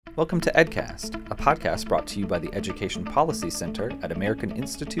Welcome to EdCast, a podcast brought to you by the Education Policy Center at American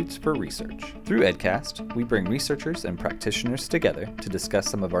Institutes for Research. Through EdCast, we bring researchers and practitioners together to discuss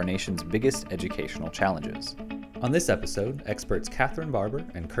some of our nation's biggest educational challenges. On this episode, experts Catherine Barber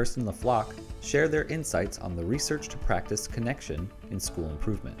and Kirsten LaFlock share their insights on the research-to-practice connection in school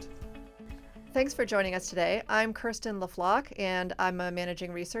improvement. Thanks for joining us today. I'm Kirsten LaFlock, and I'm a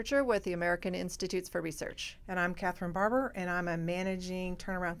managing researcher with the American Institutes for Research. And I'm Catherine Barber, and I'm a managing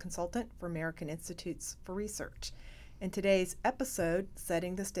turnaround consultant for American Institutes for Research. In today's episode,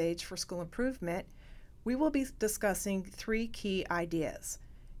 Setting the Stage for School Improvement, we will be discussing three key ideas: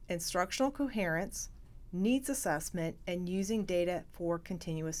 instructional coherence, needs assessment, and using data for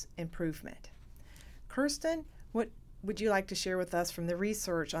continuous improvement. Kirsten, what would you like to share with us from the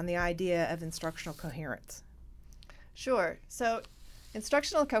research on the idea of instructional coherence? Sure. So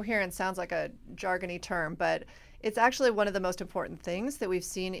instructional coherence sounds like a jargony term, but it's actually one of the most important things that we've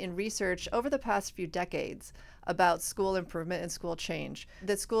seen in research over the past few decades about school improvement and school change.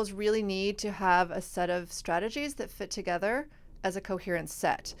 That schools really need to have a set of strategies that fit together as a coherent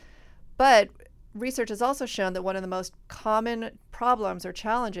set. But research has also shown that one of the most common problems or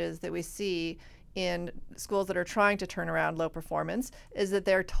challenges that we see in schools that are trying to turn around low performance is that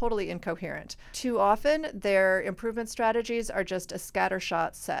they're totally incoherent. Too often, their improvement strategies are just a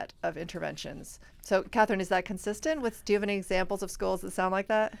scattershot set of interventions. So, Catherine, is that consistent with, do you have any examples of schools that sound like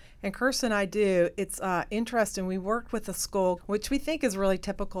that? And Kirsten, I do. It's interesting. We worked with a school, which we think is really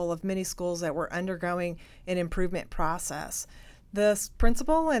typical of many schools that were undergoing an improvement process. The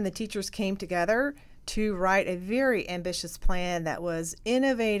principal and the teachers came together to write a very ambitious plan that was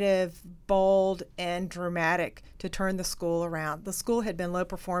innovative, bold, and dramatic to turn the school around. The school had been low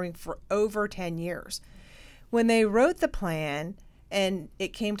performing for over 10 years. When they wrote the plan and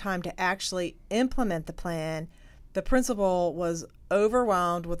it came time to actually implement the plan, the principal was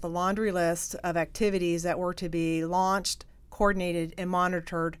overwhelmed with the laundry list of activities that were to be launched, coordinated, and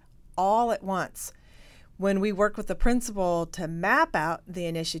monitored all at once. When we worked with the principal to map out the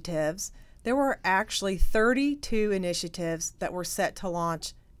initiatives, there were actually 32 initiatives that were set to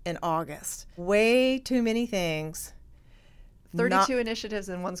launch in August. Way too many things. 32 initiatives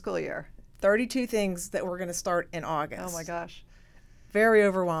in one school year. 32 things that were going to start in August. Oh my gosh. Very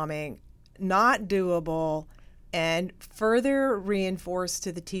overwhelming, not doable, and further reinforced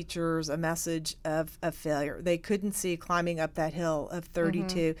to the teachers a message of failure. They couldn't see climbing up that hill of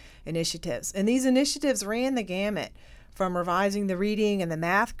 32 initiatives. And these initiatives ran the gamut from revising the reading and the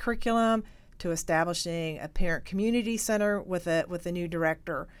math curriculum to establishing a parent community center with a new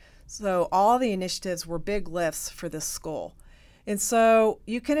director. So all the initiatives were big lifts for this school. And so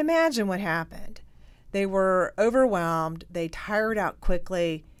you can imagine what happened. They were overwhelmed, they tired out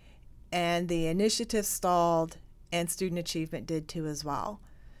quickly, and the initiative stalled, and student achievement did too as well.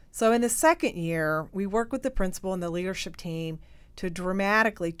 So in the second year, we worked with the principal and the leadership team to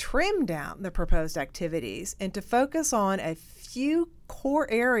dramatically trim down the proposed activities and to focus on a few core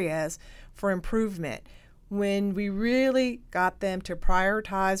areas for improvement. When we really got them to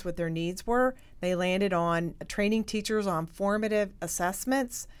prioritize what their needs were, they landed on training teachers on formative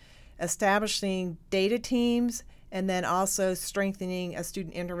assessments, establishing data teams, and then also strengthening a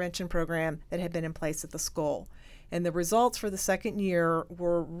student intervention program that had been in place at the school. And the results for the second year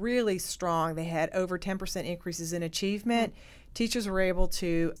were really strong. They had over 10% increases in achievement. Teachers were able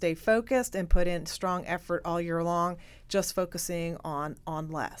to stay focused and put in strong effort all year long, just focusing on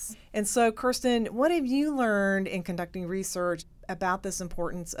less. And so, Kirsten, what have you learned in conducting research about this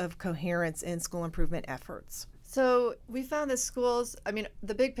importance of coherence in school improvement efforts? So we found that schools,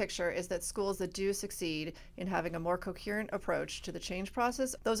 the big picture is that schools that do succeed in having a more coherent approach to the change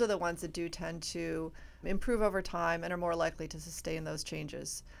process, those are the ones that do tend to improve over time and are more likely to sustain those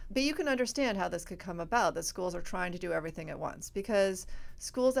changes. But you can understand how this could come about, that schools are trying to do everything at once, because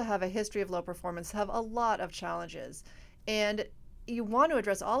schools that have a history of low performance have a lot of challenges. And you want to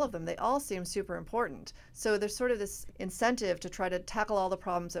address all of them. They all seem super important. So there's sort of this incentive to try to tackle all the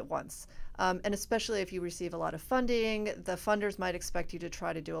problems at once. And especially if you receive a lot of funding, the funders might expect you to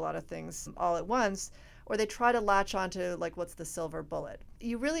try to do a lot of things all at once, or they try to latch onto what's the silver bullet.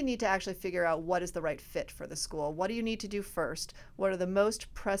 You really need to actually figure out what is the right fit for the school. What do you need to do first? What are the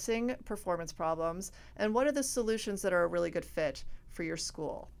most pressing performance problems? And what are the solutions that are a really good fit for your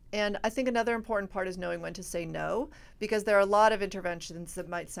school? And I think another important part is knowing when to say no, because there are a lot of interventions that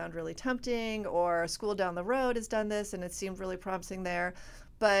might sound really tempting, or a school down the road has done this and it seemed really promising there.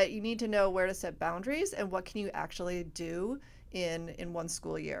 But you need to know where to set boundaries and what can you actually do in one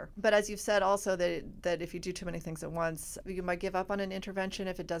school year. But as you've said also that if you do too many things at once, you might give up on an intervention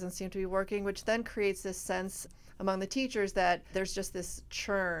if it doesn't seem to be working, which then creates this sense among the teachers that there's just this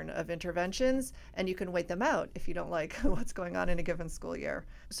churn of interventions, and you can wait them out if you don't like what's going on in a given school year.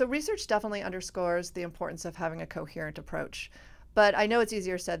 So research definitely underscores the importance of having a coherent approach. But I know it's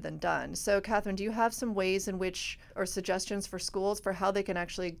easier said than done. So Catherine, do you have some ways in which, or suggestions for schools for how they can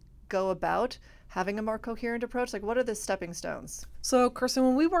actually go about having a more coherent approach? Like, what are the stepping stones? So, Kirsten,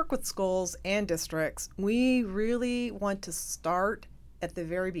 when we work with schools and districts, we really want to start at the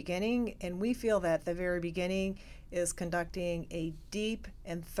very beginning, and we feel that the very beginning is conducting a deep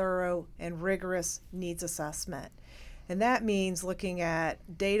and thorough and rigorous needs assessment. And that means looking at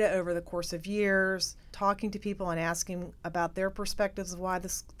data over the course of years, talking to people and asking about their perspectives of why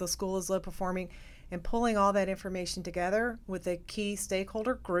the school is low performing, and pulling all that information together with a key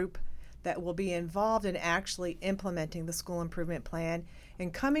stakeholder group that will be involved in actually implementing the school improvement plan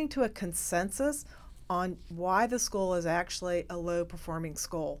and coming to a consensus on why the school is actually a low performing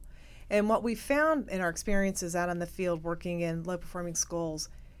school. And what we found in our experiences out in the field working in low performing schools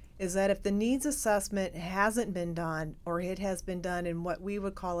is that if the needs assessment hasn't been done, or it has been done in what we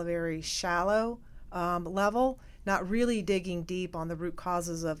would call a very shallow level, not really digging deep on the root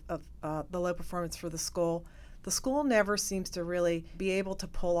causes of the low performance for the school never seems to really be able to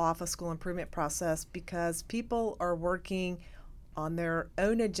pull off a school improvement process because people are working on their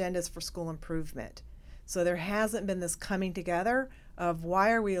own agendas for school improvement. So there hasn't been this coming together of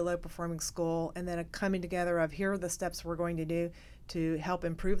why are we a low performing school, and then a coming together of here are the steps we're going to do to help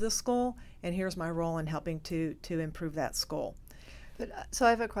improve the school, and here's my role in helping to improve that school. But so I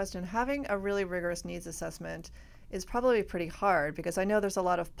have a question. Having a really rigorous needs assessment is probably pretty hard because I know there's a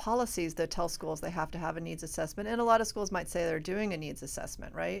lot of policies that tell schools they have to have a needs assessment, and a lot of schools might say they're doing a needs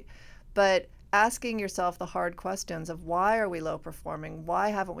assessment, right? But asking yourself the hard questions of why are we low performing, why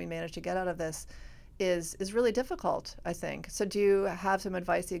haven't we managed to get out of this, is really difficult, I think. So do you have some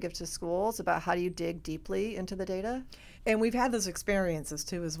advice you give to schools about how do you dig deeply into the data? And we've had those experiences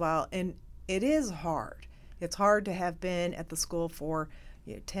too as well, and it is hard. It's hard to have been at the school for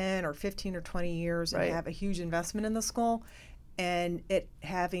 10 or 15 or 20 years and have a huge investment in the school, and it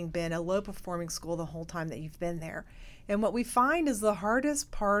having been a low performing school the whole time that you've been there. And what we find is the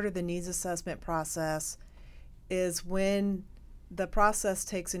hardest part of the needs assessment process is when the process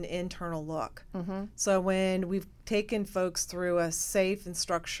takes an internal look. Mm-hmm. So when we've taken folks through a safe and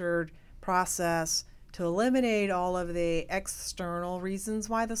structured process to eliminate all of the external reasons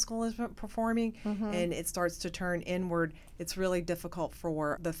why the school isn't performing, and it starts to turn inward, it's really difficult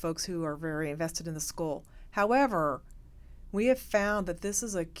for the folks who are very invested in the school. However, we have found that this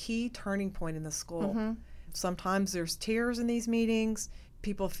is a key turning point in the school. Mm-hmm. Sometimes there's tears in these meetings.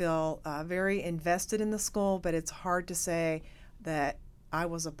 People feel very invested in the school, but it's hard to say that I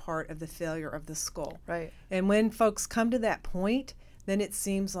was a part of the failure of the school. Right. And when folks come to that point, then it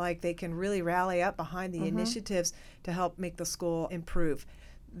seems like they can really rally up behind the initiatives to help make the school improve.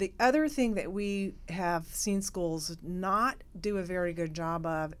 The other thing that we have seen schools not do a very good job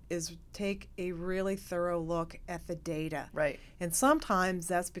of is take a really thorough look at the data. Right. And sometimes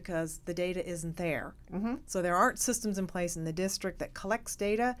that's because the data isn't there. Mm-hmm. So there aren't systems in place in the district that collects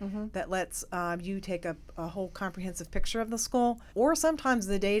data that lets you take a whole comprehensive picture of the school. Or sometimes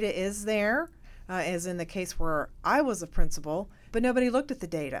the data is there, as in the case where I was a principal, but nobody looked at the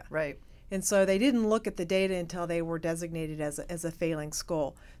data. Right. And so they didn't look at the data until they were designated as a failing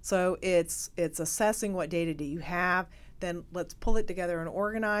school. So it's assessing what data do you have, then let's pull it together and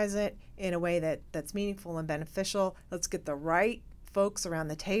organize it in a way that's meaningful and beneficial. Let's get the right folks around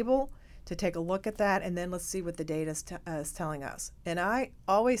the table to take a look at that, and then let's see what the data is telling us. And I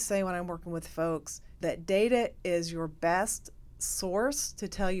always say when I'm working with folks that data is your best source to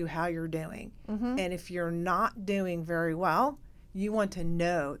tell you how you're doing. Mm-hmm. And if you're not doing very well, you want to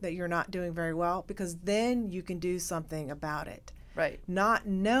know that you're not doing very well because then you can do something about it. Right. Not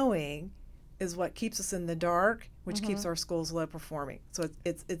knowing is what keeps us in the dark, which keeps our schools low performing. So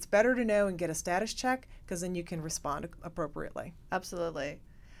it's better to know and get a status check because then you can respond appropriately. Absolutely.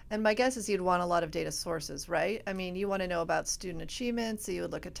 And my guess is you'd want a lot of data sources, right? I mean, you want to know about student achievement, so you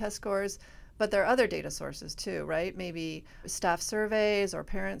would look at test scores, but there are other data sources too, right? Maybe staff surveys or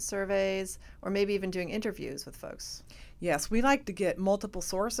parent surveys, or maybe even doing interviews with folks. Yes, we like to get multiple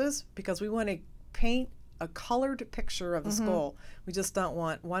sources because we want to paint a colored picture of the school. We just don't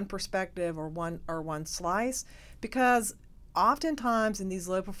want one perspective or one slice, because oftentimes in these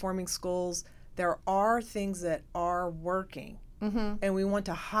low performing schools there are things that are working, and we want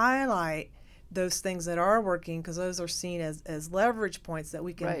to highlight those things that are working, because those are seen as leverage points that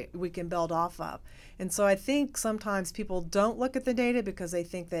we can Right. we can build off of. And so I think sometimes people don't look at the data because they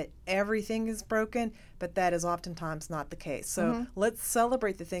think that everything is broken, but that is oftentimes not the case. So let's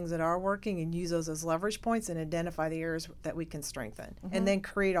celebrate the things that are working and use those as leverage points and identify the areas that we can strengthen, and then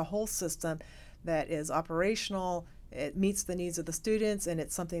create a whole system that is operational, it meets the needs of the students, and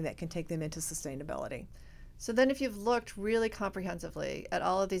it's something that can take them into sustainability. So then if you've looked really comprehensively at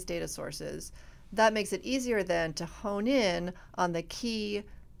all of these data sources, that makes it easier then to hone in on the key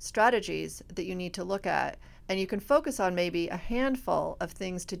strategies that you need to look at. And you can focus on maybe a handful of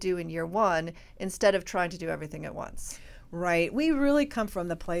things to do in year one instead of trying to do everything at once. Right. We really come from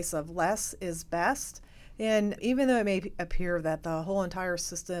the place of less is best. And even though it may appear that the whole entire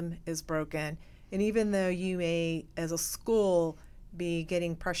system is broken, and even though you may, as a school, be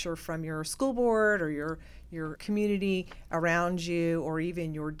getting pressure from your school board or your community around you or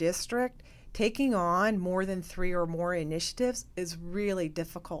even your district, taking on more than 3 or more initiatives is really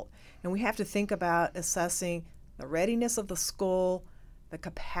difficult. And we have to think about assessing the readiness of the school, the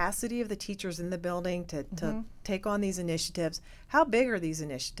capacity of the teachers in the building to take on these initiatives. How big are these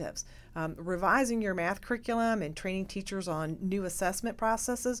initiatives? Revising your math curriculum and training teachers on new assessment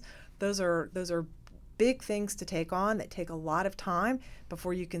processes, those are big things to take on that take a lot of time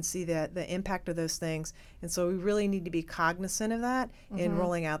before you can see the impact of those things. And so we really need to be cognizant of that in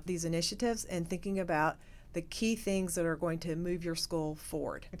rolling out these initiatives and thinking about the key things that are going to move your school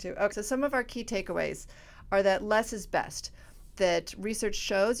forward. Okay, so some of our key takeaways are that less is best, that research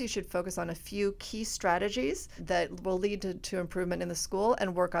shows you should focus on a few key strategies that will lead to improvement in the school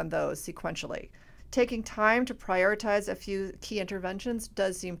and work on those sequentially. Taking time to prioritize a few key interventions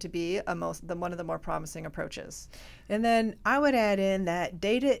does seem to be one of the more promising approaches. And then I would add in that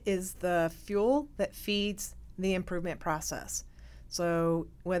data is the fuel that feeds the improvement process. So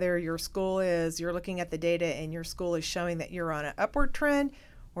whether you're looking at the data and your school is showing that you're on an upward trend,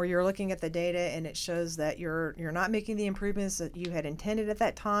 or you're looking at the data and it shows that you're not making the improvements that you had intended at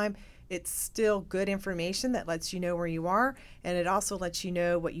that time, it's still good information that lets you know where you are, and it also lets you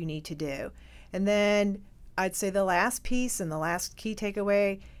know what you need to do. And then I'd say the last piece and the last key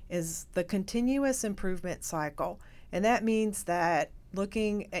takeaway is the continuous improvement cycle. And that means that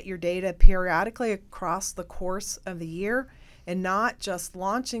looking at your data periodically across the course of the year and not just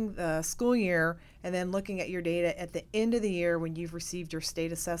launching the school year and then looking at your data at the end of the year when you've received your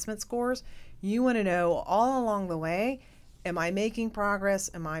state assessment scores. You want to know all along the way, am I making progress?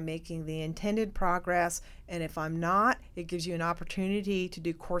 Am I making the intended progress? And if I'm not, it gives you an opportunity to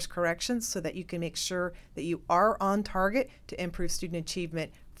do course corrections so that you can make sure that you are on target to improve student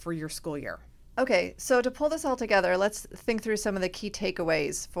achievement for your school year. Okay, so to pull this all together, let's think through some of the key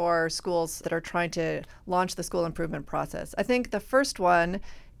takeaways for schools that are trying to launch the school improvement process. I think the first one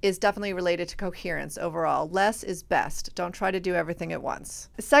is definitely related to coherence overall. Less is best. Don't try to do everything at once.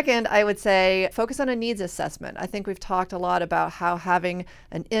 Second, I would say focus on a needs assessment. I think we've talked a lot about how having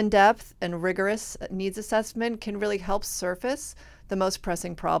an in-depth and rigorous needs assessment can really help surface the most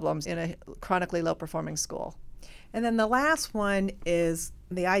pressing problems in a chronically low-performing school. And then the last one is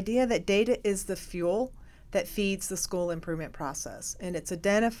the idea that data is the fuel that feeds the school improvement process. And it's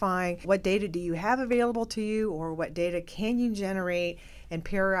identifying what data do you have available to you, or what data can you generate, and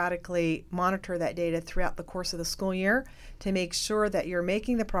periodically monitor that data throughout the course of the school year to make sure that you're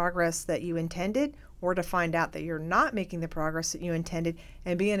making the progress that you intended, or to find out that you're not making the progress that you intended,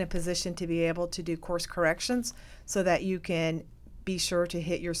 and be in a position to be able to do course corrections so that you can be sure to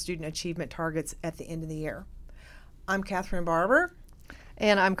hit your student achievement targets at the end of the year. I'm Catherine Barber.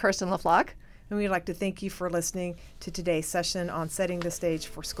 And I'm Kirsten LaFlock. And we'd like to thank you for listening to today's session on setting the stage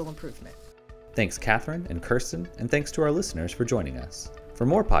for school improvement. Thanks, Catherine and Kirsten, and thanks to our listeners for joining us. For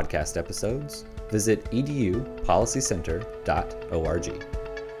more podcast episodes, visit edupolicycenter.org.